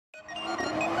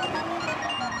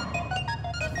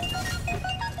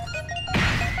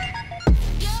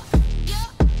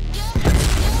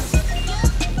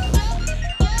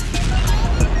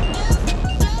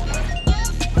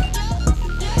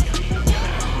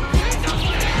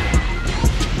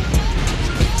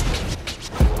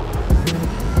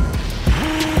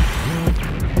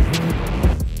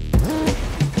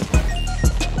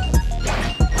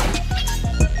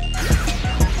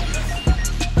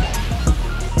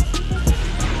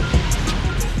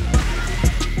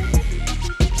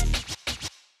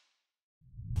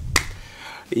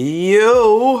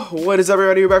Yo, what is up,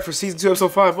 everybody? We're back for season 2, episode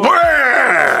 5. Got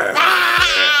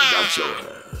your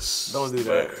ass. Don't do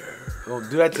that. Don't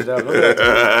do that to them.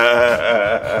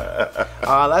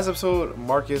 Last episode,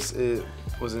 Marcus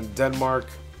was in Denmark.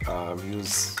 He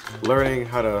was learning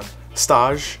how to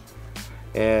stage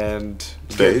and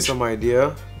get some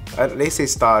idea. They say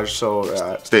stage,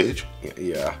 so stage.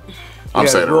 Yeah. I'm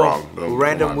saying it wrong.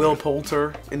 Random Will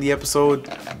Poulter in the episode,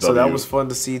 so that was fun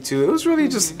to see too. It was really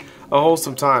just a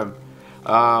wholesome time.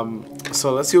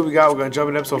 So let's see what we got. We're gonna jump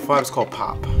into episode 5. It's called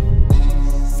Pop.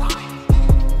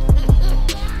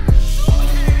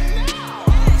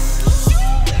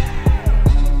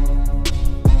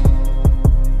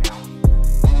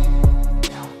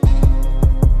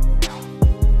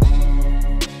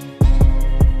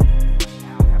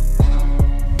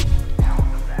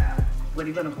 What are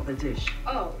you gonna call the dish?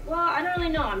 Oh, well, I don't really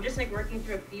know. I'm just like working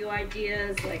through a few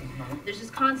ideas. Like, there's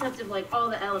this concept of like all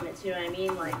the elements, you know what I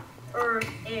mean? Like earth,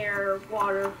 air,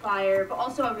 water, fire, but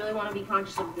also I really want to be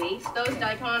conscious of waste. Those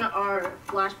daikon are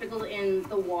flash pickled in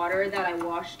the water that I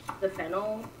washed the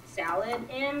fennel salad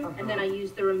in, and then I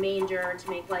used the remainder to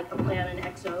make like a play on an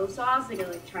XO sauce, like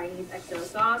a Chinese XO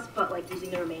sauce, but like using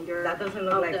the remainder. That doesn't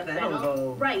look like fennel,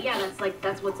 though. Right? Yeah,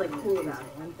 that's what's like cool about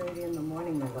it. 1:30 in the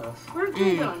morning, my love. We're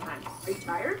good on time. Are you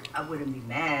tired? I wouldn't be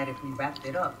mad if we wrapped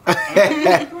it up.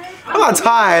 I'm not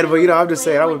tired, but I'm just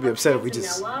saying I wouldn't be upset if we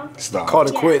just called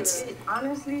it quits.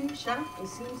 Honestly, Chef, it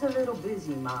seems a little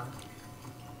busy, Ma.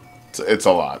 It's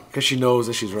a lot. Because she knows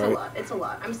that she's right. It's a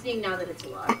lot. I'm seeing now that it's a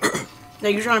lot.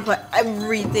 Like, you're trying to put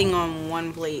everything on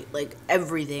one plate. Like,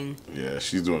 everything. Yeah,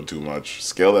 she's doing too much.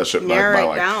 Scale that shit back by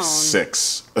like down.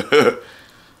 6.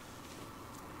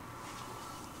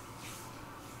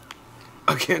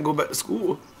 I can't go back to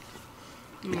school.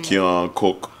 Can't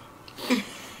cook.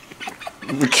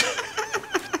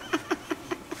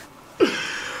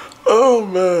 Oh,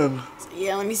 man.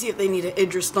 Yeah, let me see if they need an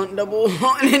Idris stunt double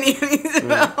on any of these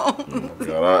films. Oh,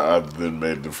 God, I've been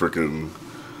made the freaking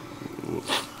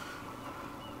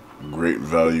great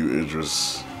value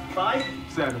Idris. 5,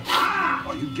 7.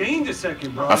 Oh, you gained a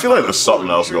second, bro. I feel like there's something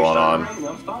else going on.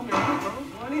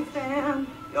 Morning, fam.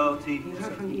 Yo, T. You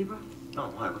heard from Eva? No,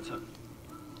 why? What's up?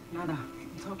 Nada.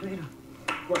 We'll talk later.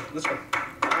 What? Let's go.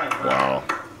 Wow.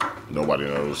 Nobody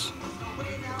knows.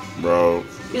 Bro.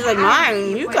 He's like,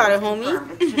 mine, you got it, homie.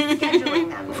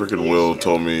 Freaking Will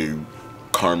told me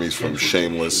Carmi's from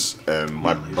Shameless, and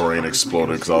my brain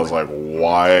exploded because I was like,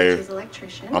 why?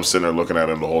 I'm sitting there looking at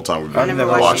him the whole time we've been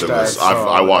watching this.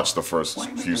 I watched the first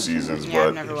few seasons,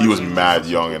 but he was mad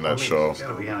young in that show.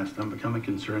 To be honest, I'm becoming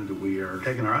concerned that we are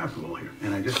taking our eye off the ball here,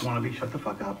 and I just want to be shut the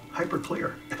fuck up, hyper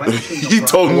clear. He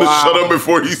told him to shut up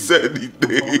before he said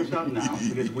anything. Pull this out now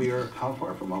because we are how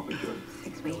far from open to it?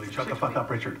 6 weeks. Shut the fuck up,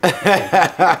 Richard.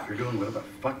 You're doing whatever the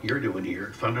fuck you're doing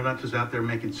here. Thundernuts is out there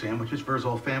making sandwiches for his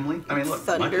whole family. I mean, look,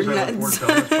 much as I look forward to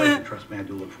this place, trust me, I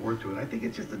do look forward to it. I think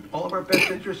it's just in all of our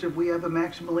best interests if we have a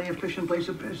maximally efficient place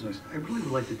of business. I really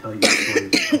would like to tell you the story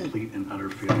of complete and utter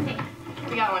failure.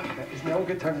 We got one. Is now a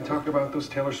good time to talk about those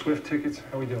Taylor Swift tickets?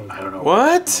 How we doing? I don't know.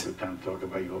 What? It's not a good time to talk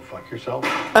about you go fuck yourself.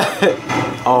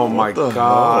 Oh my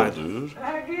God. Dude.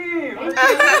 Aggie!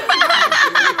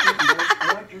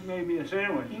 You made me a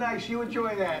sandwich. Nice, you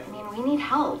enjoy that. I mean, we need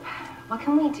help. What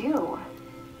can we do?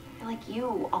 I feel like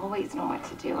you always know what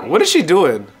to do. What is she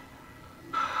doing?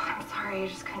 I'm sorry, I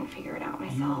just couldn't figure it out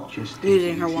myself. Just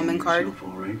Using her woman card. Yourself,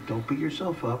 all right? Don't beat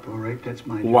yourself up, all right? That's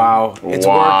my job. Wow, it's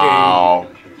Wow.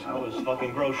 That was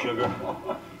fucking gross, sugar.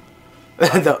 working.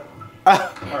 All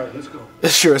right, let's go.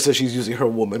 Sure says she's using her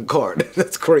woman card.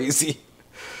 That's crazy.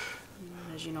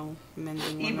 As you know, men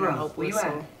being women Ibra, are helpless, where you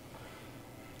so.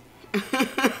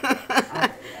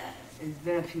 It's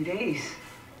been a few days.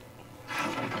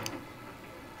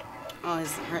 Oh,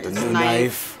 his The new knife.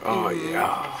 knife. Oh,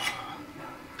 yeah.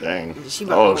 Dang. She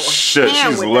about to Oh, go shit.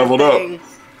 ham She's with leveled that up. thing.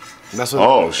 That's what,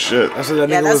 Oh, shit. that's what that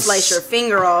Yeah, nigga that's was. slice your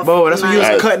finger off. Bro, that's what he was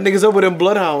Knife. cutting niggas up with them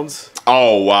bloodhounds.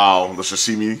 Oh, wow. The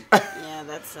sashimi. Yeah,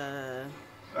 that's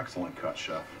Excellent cut,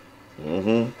 chef.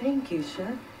 Mm-hmm. Thank you,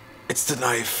 Chef. It's the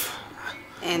knife.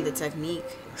 and the technique.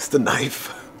 It's the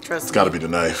knife. Trust me. It's got to be the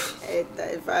knife.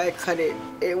 If I cut it,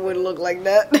 it wouldn't look like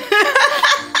that.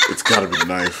 It's got to be the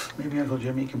knife. Maybe Uncle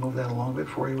Jimmy can move that along a bit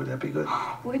for you. Would that be good?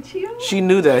 Would you? She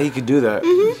knew that he could do that.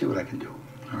 Let's see what I can do.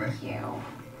 All right.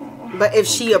 But if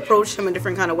she approached him a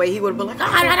different kind of way, he would have been like,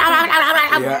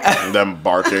 Yeah. And them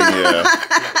barking,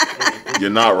 yeah. You're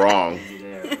not wrong.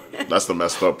 That's the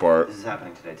messed up part. This is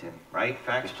happening today, too, right?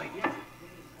 Factually.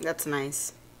 That's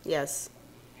nice. Yes.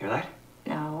 Hear that?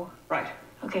 No. Right.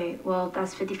 Okay, well,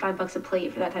 that's $55 a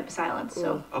plate for that type of silence,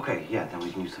 so. Okay, yeah, then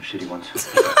we can use the shitty ones.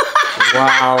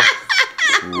 Wow.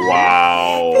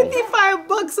 Wow.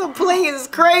 $55 a plate is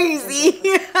crazy.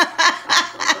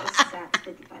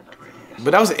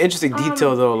 But that was an interesting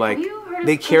detail, though. Like,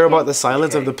 they care about the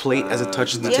silence of the plate as it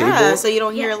touches the table. Yeah, so you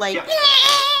don't hear, like,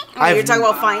 you're talking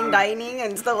about fine dining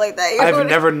and stuff like that. I've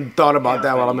never thought about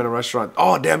that while I'm in a restaurant.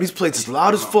 Oh, damn, these plates is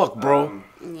loud as fuck, bro.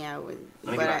 Yeah,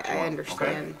 but I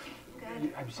understand.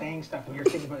 I'm saying stuff and you're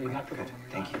thinking about it. You have to.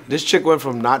 Thank you. This chick went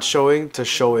from not showing to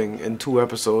showing in 2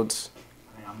 episodes.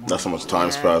 That's how much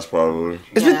time's passed, probably.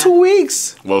 It's been 2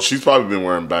 weeks. Well, she's probably been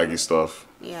wearing baggy stuff.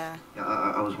 Yeah.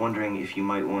 I was wondering if you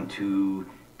might want to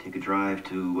take a drive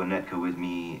to Winnetka with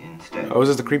me instead. Oh, is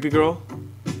this the creepy girl?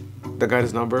 That got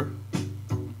his number?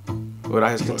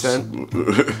 Without his consent?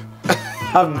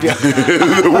 I was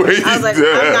like,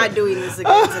 I'm not doing this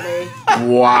again today.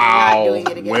 Wow. I'm not doing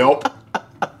it again. Welp.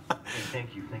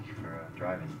 Thank you for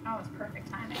driving. Oh, it's perfect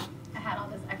timing. I had all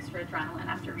this extra adrenaline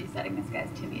after resetting this guy's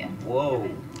tibia. Whoa.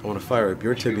 I want to fire up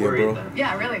your tibia, bro.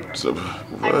 Yeah, really. So,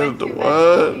 I went to New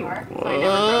York, so I never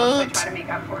drove, so I try to make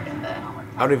up for it in the.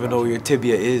 I don't even know what your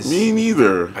tibia is. Me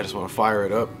neither. I just want to fire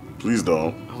it up. Please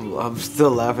don't. I'm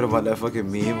still laughing about that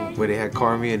fucking meme where they had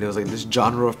Carmi and there was like this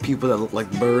genre of people that look like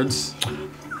birds.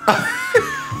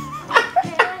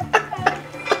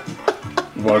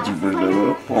 Why'd you bring that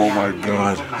up? Oh my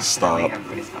god. Stop.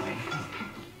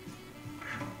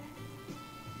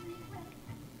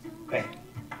 Okay. Here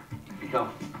we go.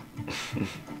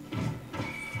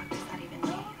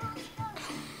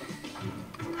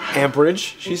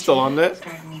 Amperage, she's still on that.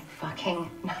 Driving me fucking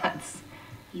nuts.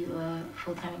 You a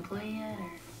full-time employee yet,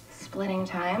 or splitting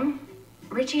time?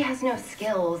 Richie has no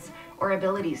skills or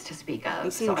abilities to speak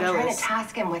of, so I'm trying to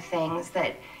task him with things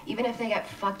that, even if they get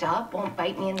fucked up, won't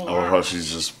bite me in the ass. I love how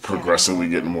she's just progressively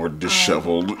getting more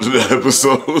disheveled in the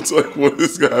episodes. Like, what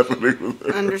is happening with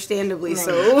her? Understandably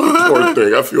so. Poor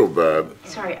thing, I feel bad.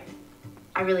 Sorry,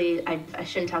 I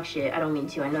shouldn't talk shit. I don't mean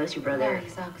to. I know it's your brother. He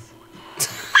sucks.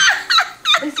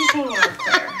 At least he's hanging out with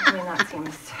Claire. I mean, that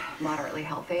seems moderately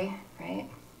healthy, right?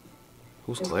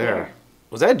 Who's Claire?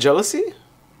 Was that jealousy?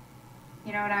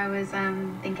 You know what I was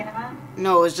thinking about?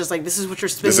 No, it's just like, this is what you're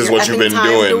spending This is your what you've been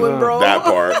time doing, bro. That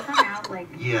part.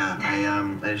 Yeah,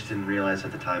 I just didn't realize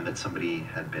at the time that somebody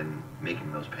had been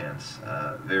making those pants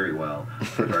very well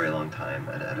for a very long time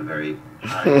and at a very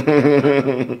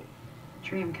high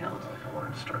Dream killed. I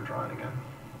wanted to start drawing again.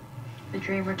 The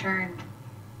dream returned.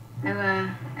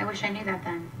 I wish I knew that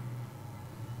then.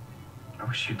 I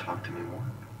wish you'd talk to me more.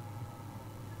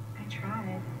 I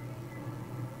tried.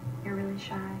 You're really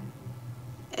shy.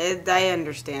 I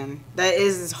understand. That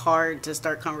is hard to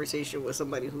start conversation with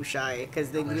somebody who's shy, because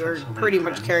then you're pretty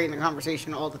much carrying the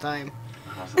conversation all the time.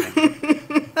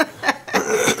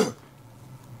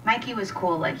 Mikey was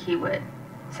cool, like he would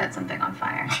set something on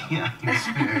fire. Yeah, he was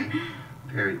very,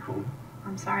 very cool.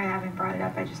 I'm sorry I haven't brought it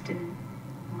up. I just didn't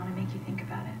want to make you think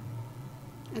about it.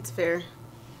 It's fair.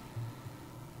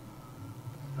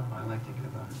 No, I like thinking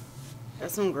about it.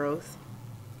 That's some growth.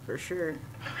 For sure.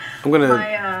 I'm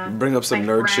gonna bring up some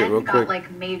nerd shit real quick.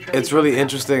 It's really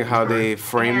interesting how they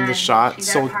frame the shot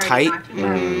so tight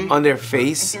on their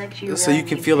face, so you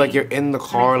can feel like you're in the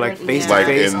car, like face to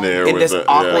face, in there in with this the,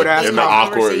 awkward ass in the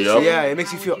awkward, yep. Yeah, it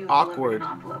makes you feel awkward.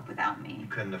 You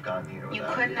couldn't have gotten here without You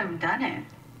couldn't have done it.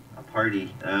 a party.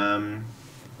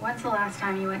 When's the last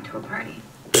time you went to a party?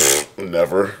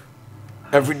 Never.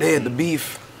 Every day at the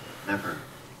beef. Never.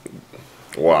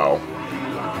 Wow.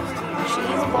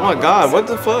 Oh my god, what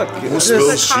the fuck? Who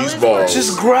spills cheese balls?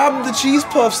 Just grab the cheese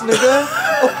puffs, nigga.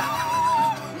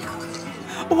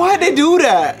 Why'd they do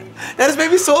that? That just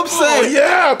made me so upset. Oh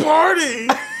yeah, party.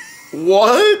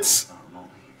 What?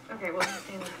 Okay, well,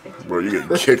 Bro, you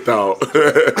getting kicked out.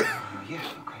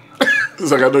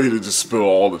 It's like, I know you didn't just spill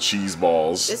all the cheese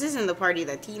balls. This isn't the party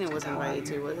that Tina was invited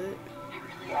to, was it?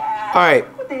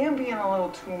 Alright. With him being a little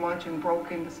too much and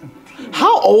broke into some tea.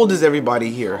 How old is everybody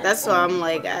here? That's why I'm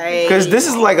like, Because this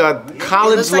is like a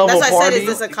college level that's why I said, party. is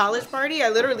this a college party? I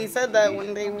literally said that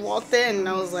when they walked in.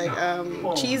 I was like,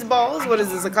 cheese balls? What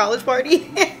is this, a college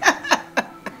party?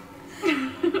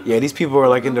 Yeah, these people are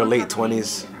like in their late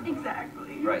 20s.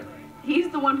 Exactly. Right. He's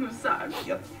the one who sucks.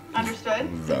 Yep. Understood?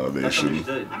 Validation.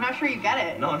 Understood. I'm not sure you get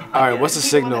it. No. Alright, what's the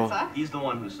signal? He's the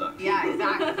one who sucks. Yeah,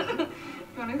 exactly.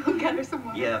 You want to go get her some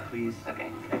water? Yeah, please.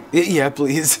 Okay. Yeah,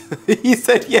 please. He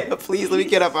said, yeah, please. Let me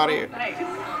get up out of here. Nice.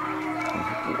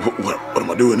 What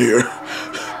am I doing here?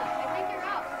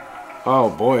 Oh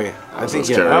boy, I think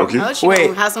it's karaoke. Oh, she Wait,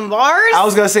 gonna have some bars? I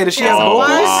was gonna say that she has Oh,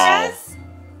 vocals. wow.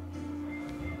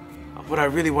 What I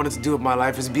really wanted to do with my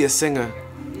life is be a singer.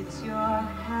 It's your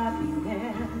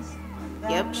happiness.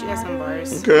 Yep, she got some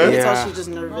bars. Okay. You can tell she's just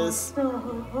nervous. They're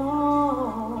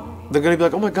gonna be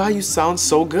like, oh my god, you sound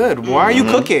so good. Why are you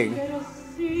cooking?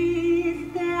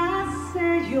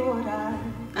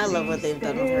 I love what they've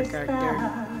done with her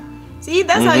character. See,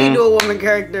 that's how you do a woman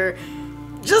character.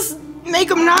 Just make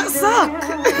them not suck.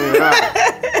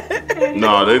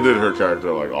 No, they did her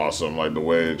character like awesome. Like the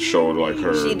way it showed like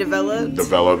her. She developed?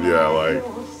 Yeah, like.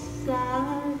 Oh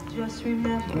god,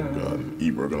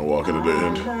 Ebra gonna walk into the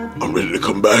end. I'm ready to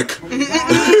come back.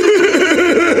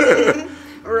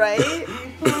 Right?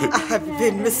 I've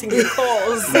been missing your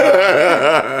calls.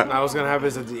 Now what's gonna happen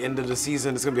is at the end of the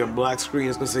season, it's gonna be a black screen.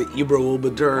 It's gonna say Ebra will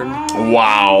return.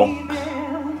 Wow.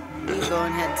 You go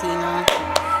ahead, Tina.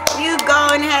 You go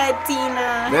ahead,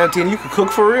 Tina. Man, Tina, you can cook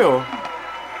for real.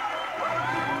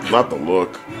 Not the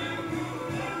look.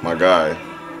 My guy.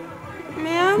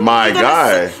 Man, My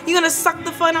guy. You gonna suck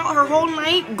the fun out her whole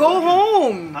night? Go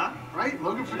home. Huh? Right?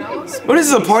 Logan Fernandez? What is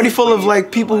this, a party full of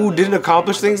like people who didn't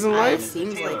accomplish things in life?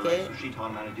 Seems like it. She taught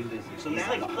him how to do this. So he's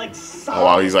like Oh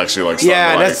wow, he's actually like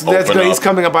yeah, that's good. Up. He's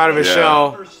coming up out of his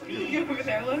shell. You over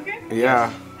there, Logan?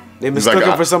 Yeah. They mistook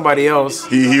him for somebody else.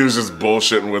 He was just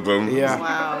bullshitting with them. Yeah.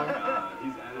 Wow.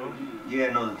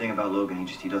 Yeah, no, the thing about Logan,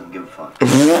 he doesn't give a fuck.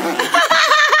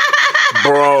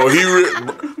 Bro,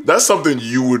 that's something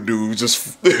you would do.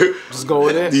 Just go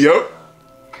with it. Yep.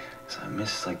 So I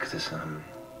miss like this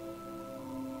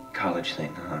college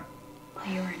thing, huh? Well,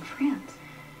 you were in France.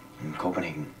 In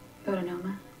Copenhagen. Go to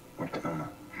Noma. Worked at Noma.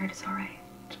 I heard it's all right.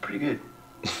 It's pretty good.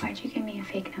 Why'd you give me a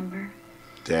fake number?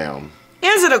 Damn.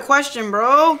 Answer the question,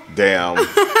 bro. Damn.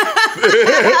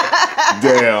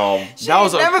 Damn. That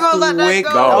was never gonna let that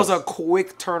go. That was a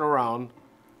quick turnaround.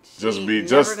 Just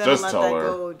Never tell her.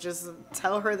 Go. Just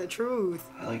tell her the truth.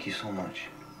 I like you so much.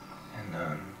 And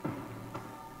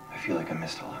I feel like I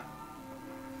missed a lot.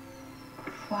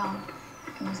 Well,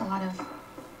 there was a lot of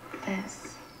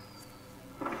this.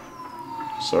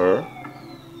 Sir?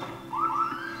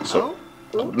 So,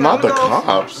 not the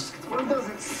cops. One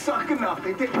doesn't suck enough.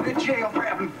 They take me to jail for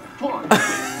having fun.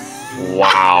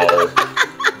 Wow.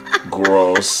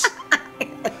 Gross.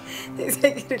 They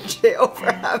take you to jail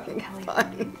for having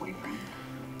fun.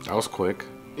 That was quick.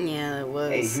 Yeah, it was.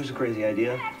 Hey, here's a crazy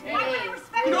idea. Hey,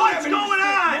 what's going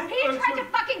on? He tried to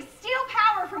fucking steal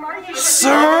power from our neighbor.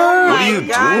 Sir! What are you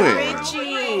doing?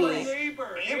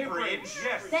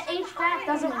 The HVAC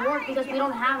doesn't work because we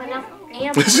don't have enough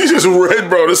amps. She just read,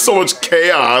 bro. There's so much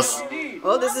chaos.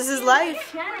 Well, this is his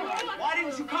life. Why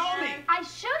didn't you call me? I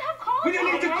should have called We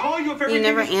didn't need to call you if everything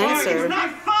never is fine. answered. It's not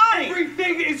fine.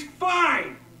 Everything is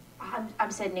fine.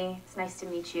 I'm Sydney. It's nice to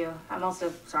meet you. I'm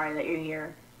also sorry that you're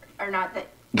here. Or not that.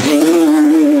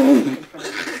 Good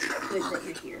that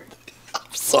you're here.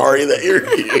 Sorry that you're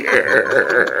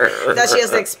here. That she has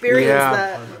to experience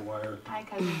that. Hi,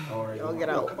 cousin. Y'all get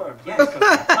out. Come on.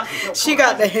 Yes, She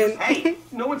got the hint. Hey,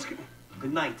 no one's.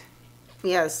 Good night.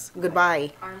 Yes.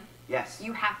 Goodbye. Yes.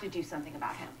 You have to do something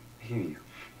about him. I hear you.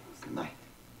 Good night.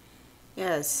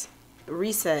 Yes.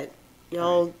 Reset.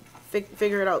 Y'all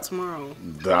figure it out tomorrow.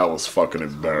 That was fucking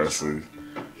embarrassing.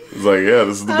 It's like, yeah,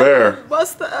 this is the bear.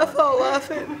 Bust the F out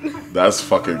laughing. That's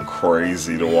fucking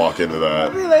crazy to walk into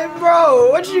that. Be like, bro,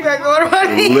 what you got going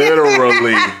on here?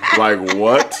 Literally. Like,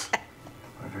 what?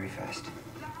 We're very fast.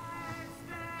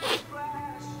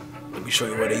 Let me show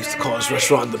you what they used to call this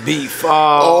restaurant, the Beef.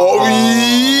 Oh,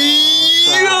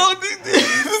 yeah.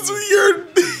 This is weird.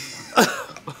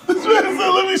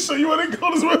 Let me show you what they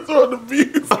call this restaurant, the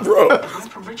Beef, bro. I'm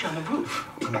from Richie on the roof.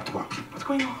 Come back tomorrow. What's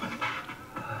going on?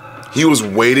 He was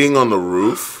waiting on the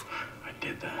roof? I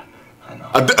did that. I know.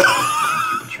 But you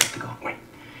have to go. Wait,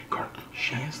 Carl,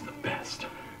 she is the best.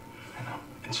 I know.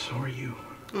 And so are you.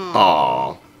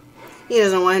 Aww. He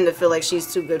doesn't want him to feel like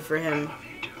she's too good for him.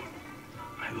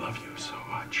 I love you so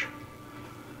much.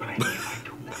 But I need my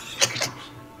tools.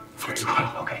 Very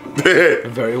well. Okay.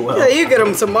 Very well. Yeah, you get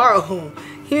him tomorrow.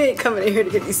 He ain't coming in here to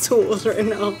get these tools right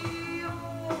now.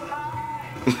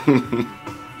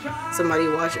 Somebody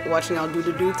watching y'all do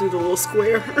through the little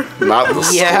square. Not the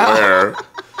square.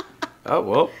 Oh,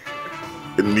 well.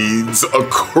 It needs a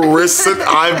crescent.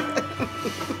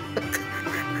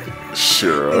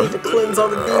 Sure. To cleanse all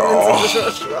the demons in this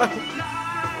restaurant.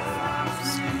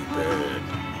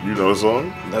 You know the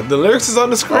song? The lyrics is on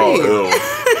the screen. Oh,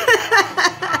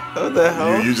 What the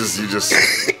hell? you just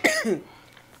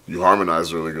you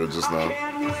harmonized really good just now.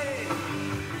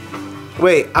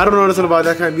 Wait, I don't know nothing about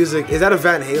that kind of music. Is that a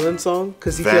Van Halen song?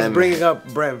 Because he keeps bringing up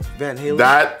Van Halen.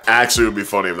 That actually would be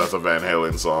funny if that's a Van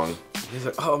Halen song. He's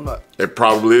like, oh, I'm not. It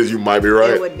probably is. You might be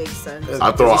right. It would make sense.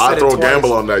 I throw a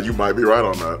gamble on that. You might be right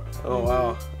on that. Oh,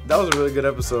 wow. That was a really good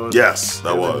episode. Yes,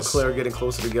 that and was. Claire getting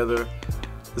closer together.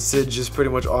 Sid just pretty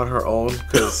much on her own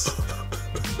because.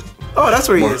 Oh, that's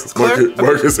where he is.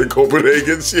 Marcus in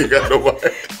Copenhagen. She ain't got nobody.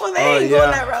 Well, they ain't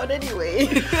going that route anyway.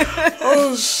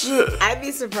 Oh shit! I'd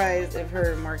be surprised if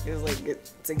her and Marcus like get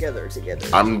together.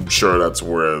 I'm sure that's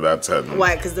where that's heading.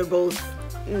 Why? Because they're both.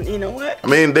 You know what? I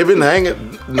mean, they've been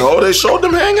hanging. No, they showed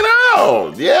them hanging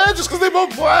out. Yeah, just because they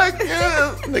both black.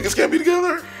 Yeah, niggas can't be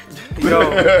together.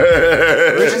 Yo,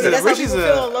 Richie's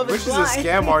a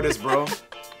scam artist, bro.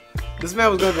 This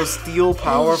man was gonna go steal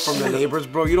power from the neighbors,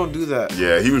 bro. You don't do that.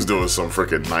 Yeah, he was doing some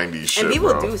freaking 90s shit, and people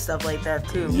bro. do stuff like that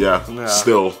too. Yeah,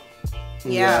 still.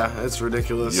 Yeah, it's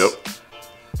ridiculous. Yep.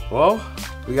 Well,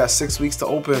 we got 6 weeks to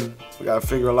open. We gotta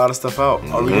figure a lot of stuff out.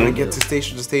 Are we gonna get to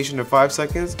station in 5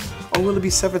 seconds? Or will it be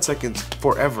 7 seconds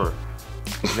forever?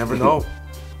 You never know.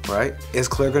 Right? Is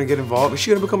Claire gonna get involved? Is she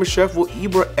gonna become a chef? Will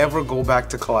Ibra ever go back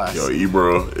to class? Yo,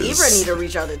 Ibra need to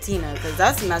reach out to Tina because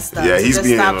that's messed up. Yeah, he's just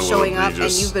being stop showing up,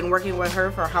 and you've been working with her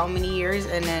for how many years,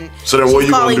 and then so then what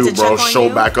you gonna do, bro?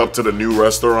 Show back up to the new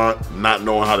restaurant, not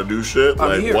knowing how to do shit?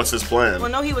 Like, what's his plan?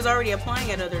 Well, no, he was already applying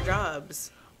at other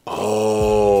jobs.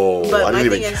 Oh, but I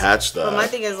didn't even catch that. But my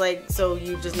thing is like, so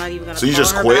you just not even gonna call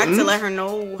her back to let her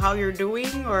know how you're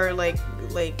doing, or like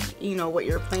you know what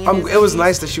your plan is. It was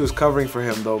nice that she was covering for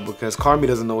him though, because Carmi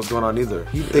doesn't know what's going on either.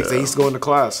 He thinks that he's going to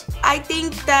class. I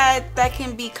think that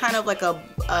can be kind of like a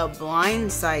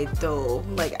blind side though.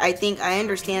 Like I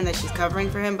understand that she's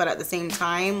covering for him, but at the same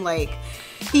time, like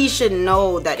he should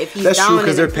know that if he's down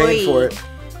because they're paying for it.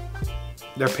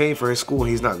 They're paying for his school and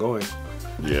he's not going.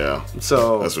 Yeah.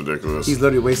 So that's ridiculous. He's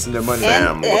literally wasting their money.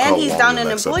 And he's down an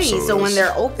employee, so when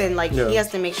they're open, like he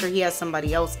has to make sure he has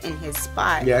somebody else in his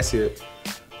spot. Yeah, I see it.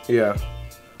 Yeah.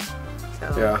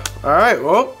 So. Yeah. All right.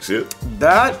 Well, see it.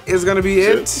 That is gonna be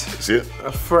it. See it.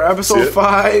 For episode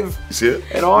 5. See it.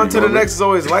 And on to the next. As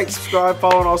always, like, subscribe,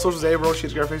 follow on all socials. YaBoyRoshi,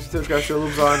 subscribe, Facebook, subscribe, share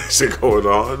loops on. Shit going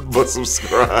on, but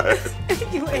subscribe.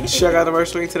 Check out the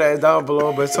merch link to that is down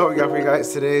below. But that's all we got for you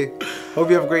guys today. Hope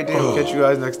you have a great day. We'll catch you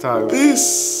guys next time.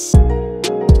 Peace.